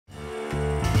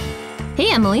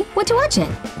Hey Emily, what you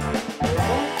watching?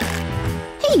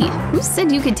 Hey, who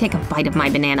said you could take a bite of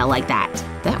my banana like that?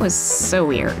 That was so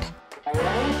weird.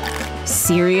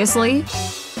 Seriously?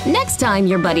 Next time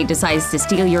your buddy decides to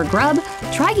steal your grub,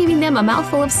 try giving them a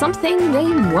mouthful of something they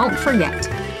won't forget.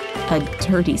 A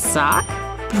dirty sock?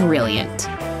 Brilliant.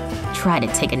 Try to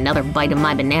take another bite of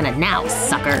my banana now,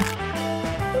 sucker.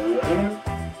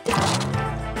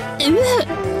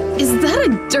 Is that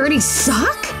a dirty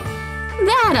sock?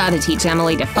 That ought to teach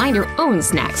Emily to find her own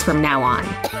snacks from now on.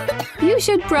 You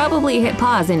should probably hit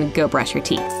pause and go brush your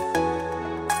teeth.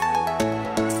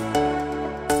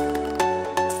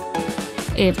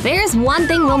 If there's one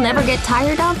thing we'll never get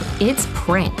tired of, it's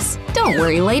pranks. Don't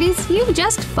worry, ladies, you've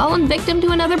just fallen victim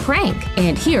to another prank.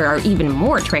 And here are even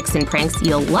more tricks and pranks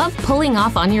you'll love pulling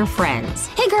off on your friends.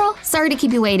 Hey girl, sorry to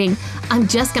keep you waiting. I'm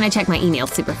just gonna check my email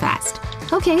super fast.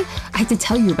 Okay, I have to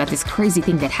tell you about this crazy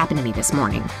thing that happened to me this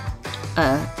morning.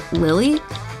 Lily?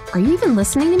 Are you even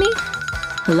listening to me?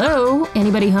 Hello?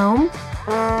 Anybody home?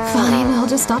 Fine, I'll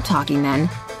just stop talking then.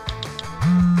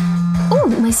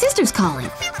 Oh, my sister's calling.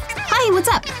 Hi, what's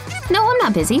up? No, I'm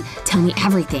not busy. Tell me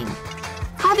everything.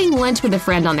 Having lunch with a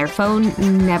friend on their phone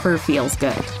never feels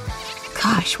good.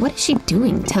 Gosh, what is she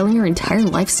doing? Telling her entire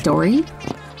life story?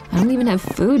 I don't even have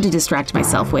food to distract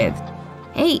myself with.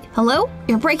 Hey, hello?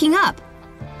 You're breaking up.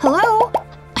 Hello?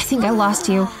 I think I lost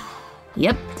you.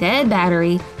 Yep, dead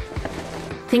battery.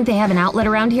 Think they have an outlet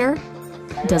around here?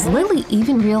 Does Lily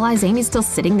even realize Amy's still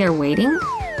sitting there waiting?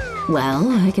 Well,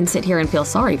 I can sit here and feel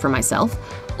sorry for myself,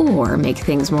 or make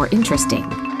things more interesting.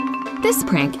 This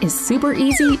prank is super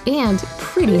easy and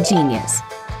pretty genius.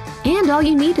 And all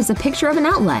you need is a picture of an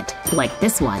outlet, like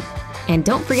this one. And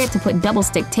don't forget to put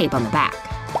double-stick tape on the back.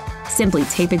 Simply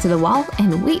tape it to the wall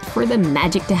and wait for the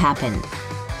magic to happen.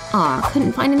 Aw,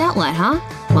 couldn't find an outlet, huh?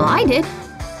 Well, I did.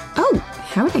 Oh,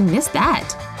 how did I miss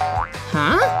that?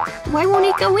 Huh? Why won't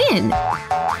it go in?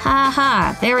 Ha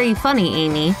ha, very funny,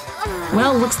 Amy.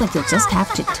 Well, looks like you'll just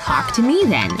have to talk to me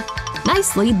then.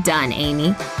 Nicely done,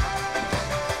 Amy.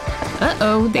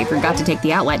 Uh-oh, they forgot to take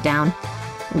the outlet down.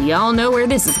 We all know where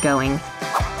this is going.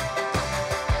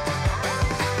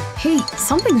 Hey,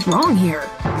 something's wrong here.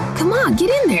 Come on, get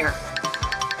in there.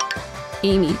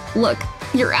 Amy, look,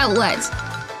 your outlet.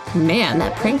 Man,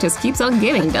 that prank just keeps on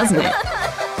giving, doesn't it?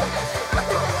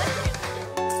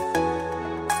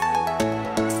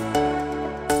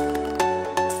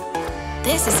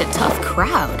 This is a tough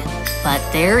crowd, but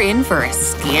they're in for a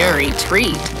scary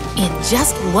treat. In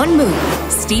just one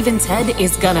move, Steven's head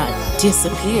is gonna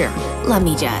disappear. Let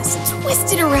me just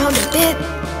twist it around a bit,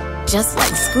 just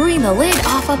like screwing the lid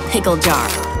off a pickle jar.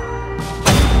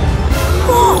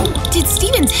 Whoa! Did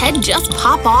Steven's head just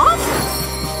pop off?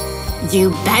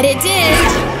 You bet it did!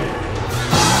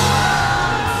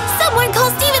 Someone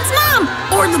call Steven's mom!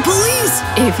 Or the police!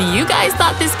 If you guys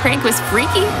thought this prank was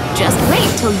freaky, just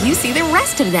wait till you see the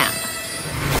rest of them.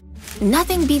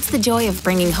 Nothing beats the joy of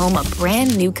bringing home a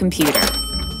brand new computer.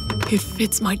 It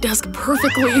fits my desk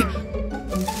perfectly.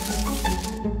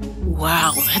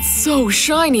 Wow, that's so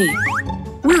shiny.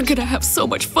 We're gonna have so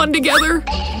much fun together.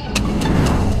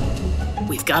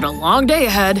 We've got a long day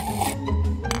ahead.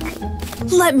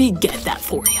 Let me get that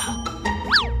for you.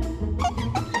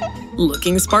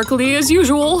 Looking sparkly as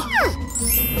usual.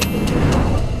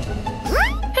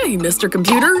 Hey, Mr.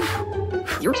 Computer.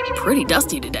 You're pretty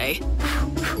dusty today.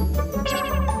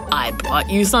 I brought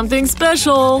you something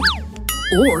special.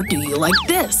 Or do you like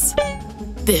this?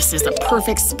 This is the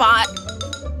perfect spot.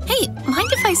 Hey,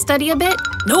 mind if I study a bit?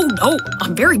 No,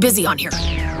 I'm very busy on here.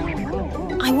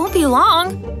 I won't be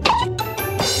long.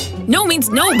 No means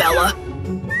no, Bella.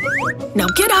 Now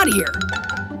get out of here.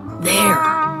 There,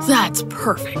 that's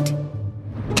perfect.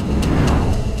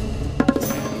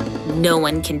 No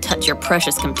one can touch your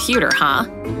precious computer, huh?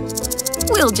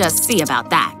 We'll just see about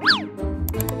that.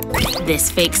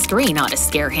 This fake screen ought to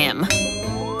scare him.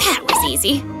 That was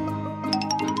easy.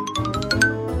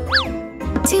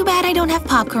 Too bad I don't have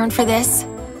popcorn for this.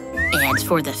 And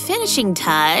for the finishing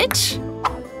touch…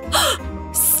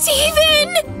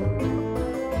 Steven!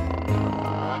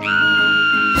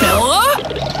 Bella?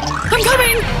 I'm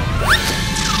coming!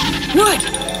 What?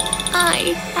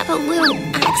 I had a little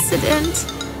accident.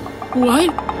 What?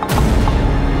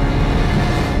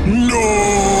 No!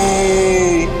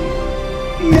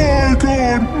 My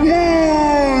God,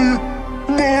 why?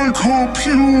 My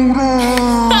computer!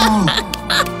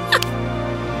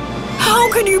 How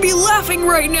could you be laughing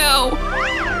right now?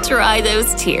 Try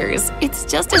those tears. It's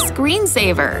just a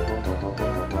screensaver.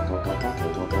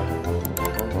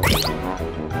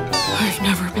 I've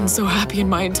never been so happy in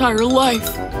my entire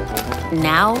life.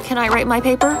 Now can I write my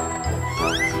paper?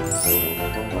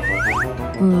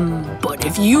 But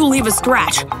if you leave a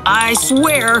scratch, I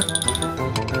swear…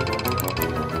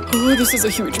 Oh, this is a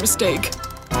huge mistake.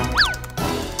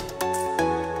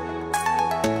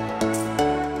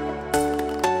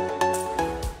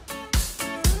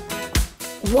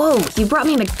 Whoa, you brought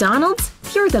me McDonald's?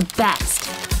 You're the best.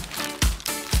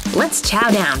 Let's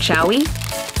chow down, shall we?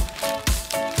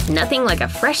 Nothing like a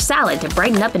fresh salad to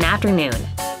brighten up an afternoon.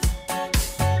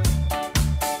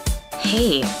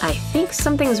 Hey, I think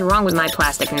something's wrong with my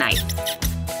plastic knife.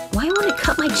 Why won't it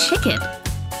cut my chicken?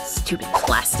 Stupid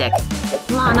plastic.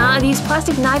 Lana, these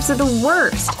plastic knives are the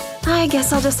worst. I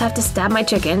guess I'll just have to stab my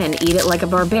chicken and eat it like a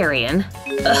barbarian.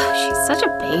 Ugh, she's such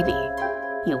a baby.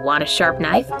 You want a sharp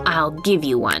knife? I'll give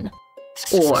you one.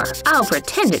 Or I'll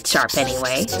pretend it's sharp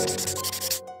anyway.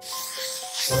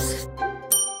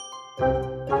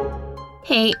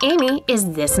 Hey, Amy,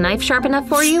 is this knife sharp enough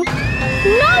for you?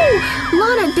 No!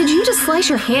 Lana, did you just slice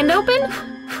your hand open?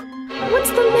 What's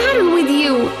the matter with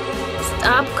you?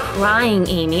 Stop crying,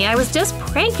 Amy. I was just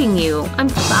pranking you. I'm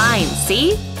fine,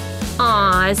 see?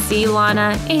 Aw, see,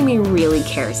 Lana? Amy really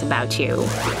cares about you.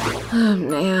 Oh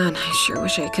man, I sure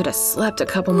wish I could have slept a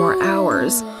couple more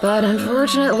hours. But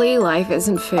unfortunately, life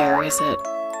isn't fair, is it?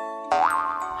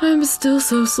 I'm still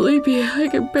so sleepy, I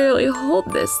can barely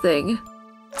hold this thing.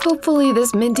 Hopefully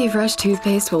this minty fresh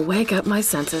toothpaste will wake up my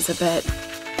senses a bit.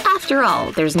 After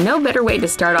all, there's no better way to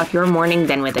start off your morning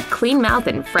than with a clean mouth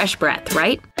and fresh breath,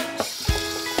 right?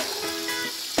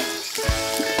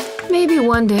 Maybe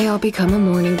one day I'll become a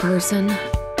morning person.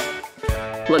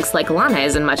 Looks like Lana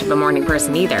isn't much of a morning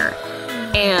person either.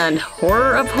 And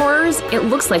horror of horrors, it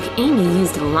looks like Amy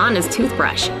used Lana's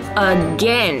toothbrush.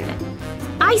 Again!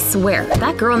 I swear,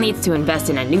 that girl needs to invest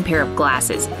in a new pair of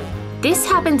glasses. This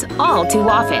happens all too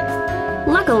often.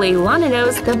 Luckily, Lana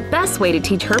knows the best way to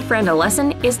teach her friend a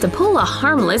lesson is to pull a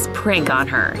harmless prank on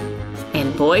her.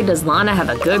 And boy, does Lana have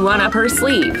a good one up her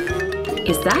sleeve.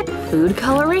 Is that food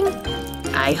coloring?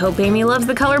 I hope Amy loves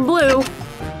the color blue.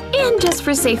 And just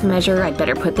for safe measure, I'd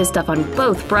better put this stuff on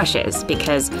both brushes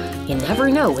because you never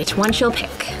know which one she'll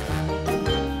pick.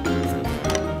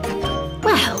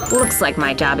 Well, looks like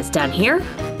my job is done here.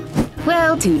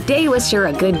 Well, today was sure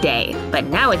a good day, but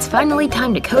now it's finally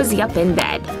time to cozy up in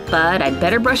bed. But I'd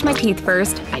better brush my teeth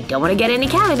first. I don't want to get any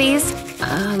cavities.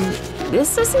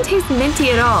 This doesn't taste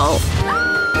minty at all.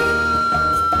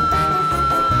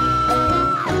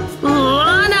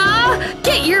 Lana!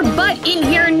 Get your butt in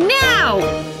here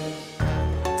now!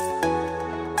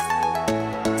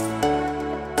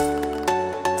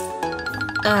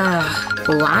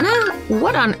 Lana?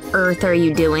 What on earth are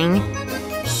you doing?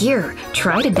 Here,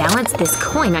 try to balance this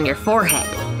coin on your forehead.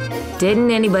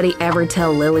 Didn't anybody ever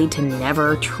tell Lily to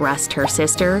never trust her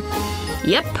sister?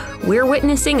 Yep, we're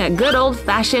witnessing a good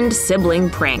old-fashioned sibling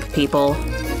prank, people.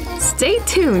 Stay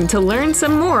tuned to learn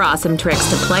some more awesome tricks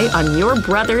to play on your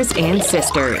brothers and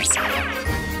sisters.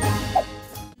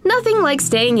 Nothing like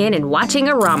staying in and watching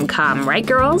a rom-com, right,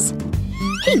 girls?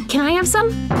 Hey, can I have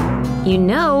some? You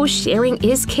know, sharing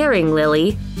is caring,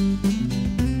 Lily.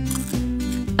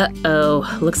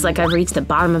 Uh-oh, looks like I've reached the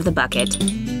bottom of the bucket.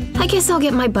 I guess I'll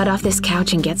get my butt off this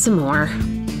couch and get some more.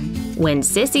 When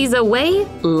Sissy's away,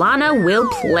 Lana will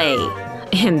play.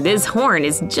 And this horn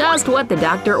is just what the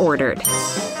doctor ordered.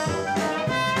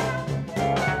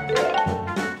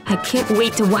 I can't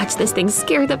wait to watch this thing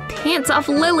scare the pants off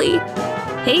Lily.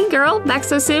 Hey girl, back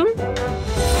so soon?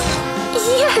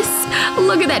 Yes!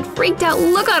 Look at that freaked out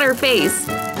look on her face!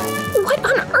 What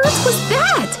on earth was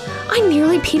that? I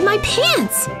nearly peed my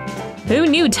pants! Who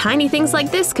knew tiny things like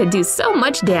this could do so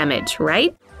much damage,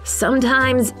 right?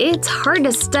 Sometimes it's hard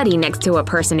to study next to a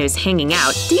person who's hanging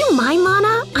out. Do you mind,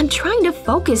 Lana? I'm trying to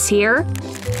focus here.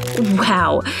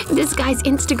 Wow, this guy's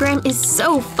Instagram is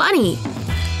so funny.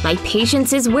 My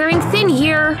patience is wearing thin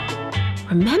here.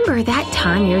 Remember that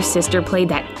time your sister played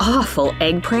that awful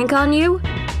egg prank on you?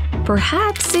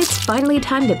 Perhaps it's finally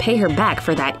time to pay her back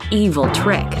for that evil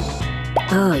trick.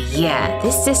 Oh yeah,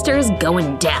 this sister is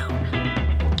going down.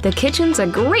 The kitchen's a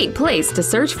great place to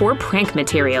search for prank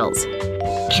materials.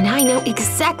 And I know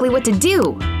exactly what to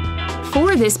do!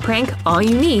 For this prank, all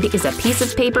you need is a piece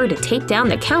of paper to tape down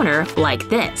the counter like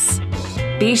this.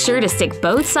 Be sure to stick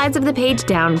both sides of the page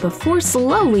down before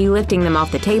slowly lifting them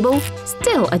off the table,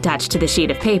 still attached to the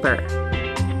sheet of paper.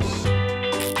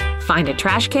 Find a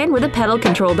trash can with a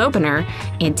pedal-controlled opener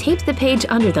and tape the page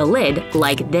under the lid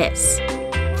like this.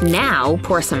 Now,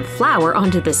 pour some flour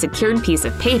onto the secured piece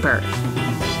of paper.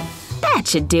 That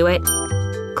should do it.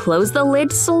 Close the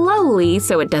lid slowly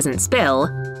so it doesn't spill.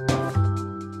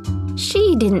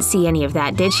 She didn't see any of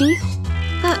that, did she?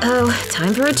 Uh-oh,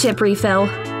 time for a chip refill.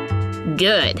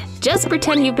 Good. Just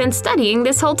pretend you've been studying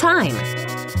this whole time.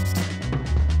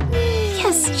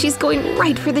 Yes, she's going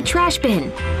right for the trash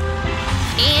bin.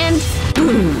 And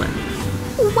boom!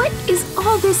 What is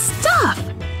all this stuff?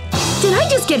 Did I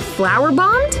just get flower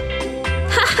bombed?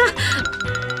 Haha!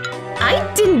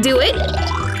 I didn't do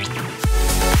it!